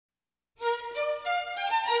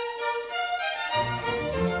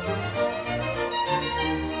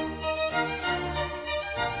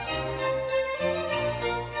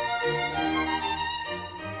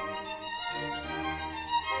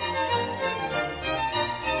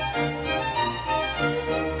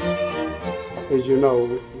as you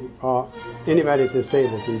know, anybody at this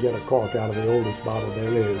table can get a cork out of the oldest bottle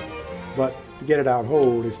there is, but to get it out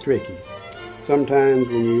whole is tricky. Sometimes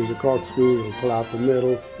when you use a corkscrew, it'll pull out the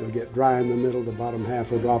middle, it'll get dry in the middle, the bottom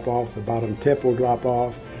half will drop off, the bottom tip will drop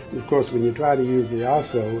off. And of course, when you try to use the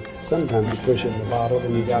osso, sometimes you push it in the bottle,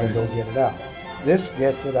 then you got to go get it out. This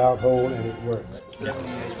gets it out whole and it works.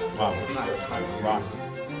 Wow. Right.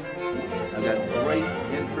 I've got great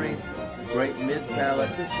entry, great mid palate,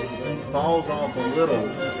 falls off a little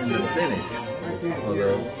in the finish.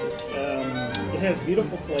 It has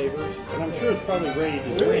beautiful flavors, and I'm sure it's probably ready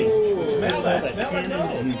to drink. Smell that,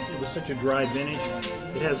 and it was such a dry finish.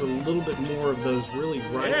 It has a little bit more of those really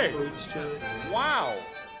ripe fruits to it. Wow.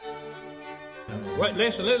 Right,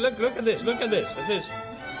 listen, look at this, look at this.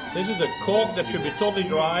 This is a cork that should be totally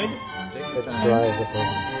dried. It's dry as a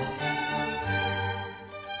bone.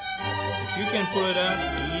 If you can pull it out,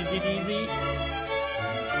 easy peasy.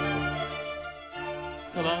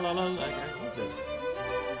 La la la la.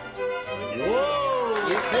 Whoa!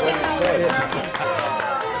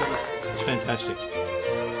 It's fantastic.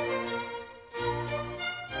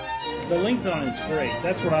 The length on it's great.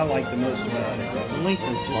 That's what I like the most about it. The length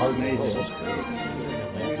is just amazing.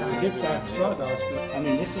 Get that sawdust. I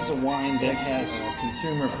mean, this is a wine that has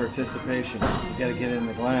consumer participation. You got to get it in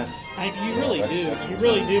the glass. You really do. You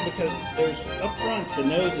really do, because there's up front the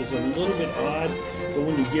nose is a little bit odd, but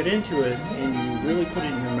when you get into it and you really put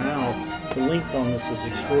it in your mouth, the length on this is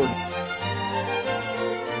extraordinary.